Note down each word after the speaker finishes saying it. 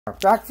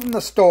Back from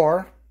the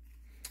store,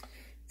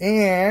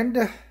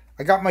 and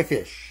I got my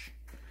fish.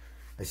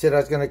 I said I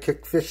was going to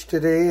cook fish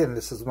today, and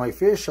this is my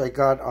fish. I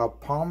got a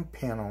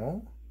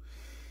Pompano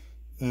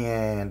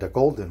and a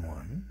golden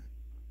one,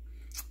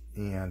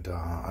 and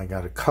I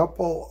got a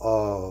couple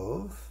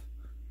of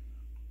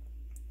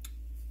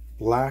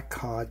black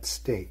cod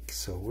steaks.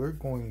 So we're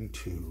going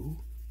to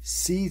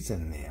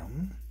season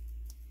them,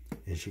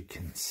 as you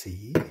can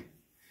see.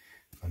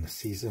 I'm going to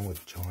season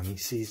with Johnny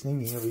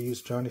seasoning. You ever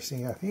use Johnny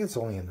seasoning? I think it's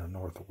only in the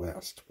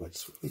Northwest, but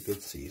it's really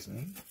good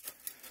seasoning.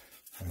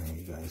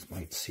 You guys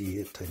might see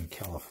it in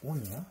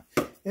California.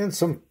 And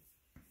some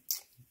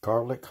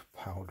garlic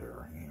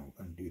powder. We're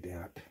going to do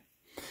that.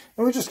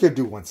 And we're just going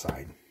to do one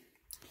side.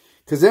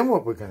 Because then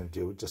what we're going to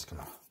do, we're just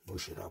going to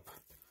mush it up.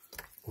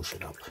 Mush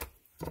it up.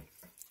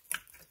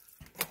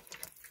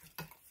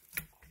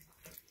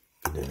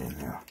 Get it in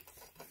there.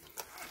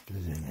 Get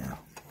it in there.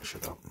 Mush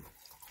it up.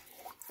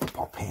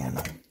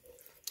 Pompano.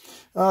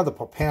 The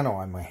Pompano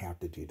I might have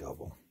to do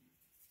double.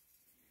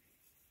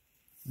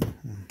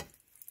 Can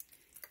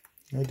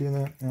I do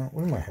that? No,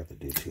 we might have to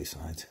do two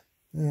sides.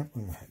 Yeah,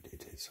 we might have to do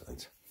two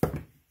sides.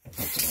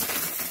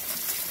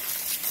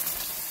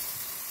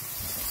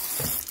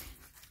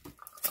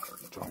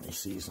 Johnny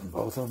season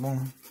both of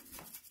them.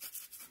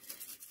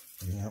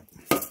 Yep.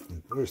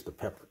 Where's the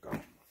pepper go?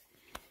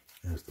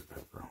 There's the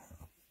pepper.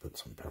 I'll put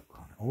some pepper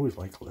on it. I always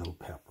like a little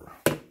pepper.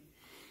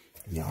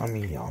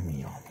 Yummy,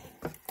 yummy,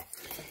 yummy.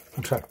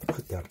 I'm trying to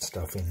put that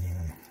stuff in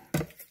there.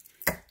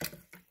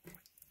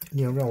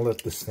 Yeah, I'm going to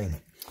let this thing...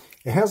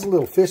 It has a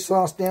little fish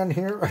sauce down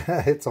here.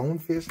 Its own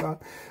fish sauce.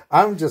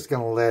 I'm just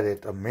going to let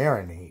it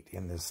marinate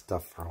in this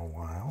stuff for a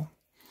while.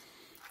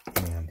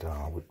 And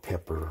with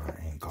pepper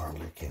and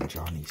garlic and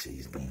Johnny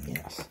seasoning,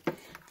 yes.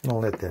 I'm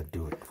going to let that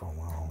do it for a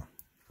while.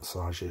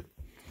 Massage it.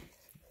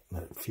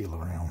 Let it feel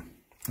around.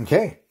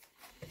 Okay.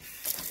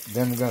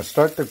 Then we're going to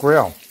start the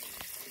grill.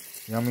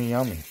 Yummy,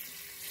 yummy.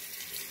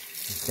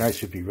 This guy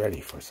should be ready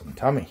for some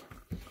tummy.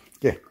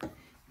 Okay.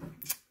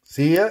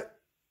 See ya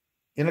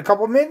in a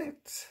couple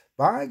minutes.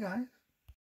 Bye, guys.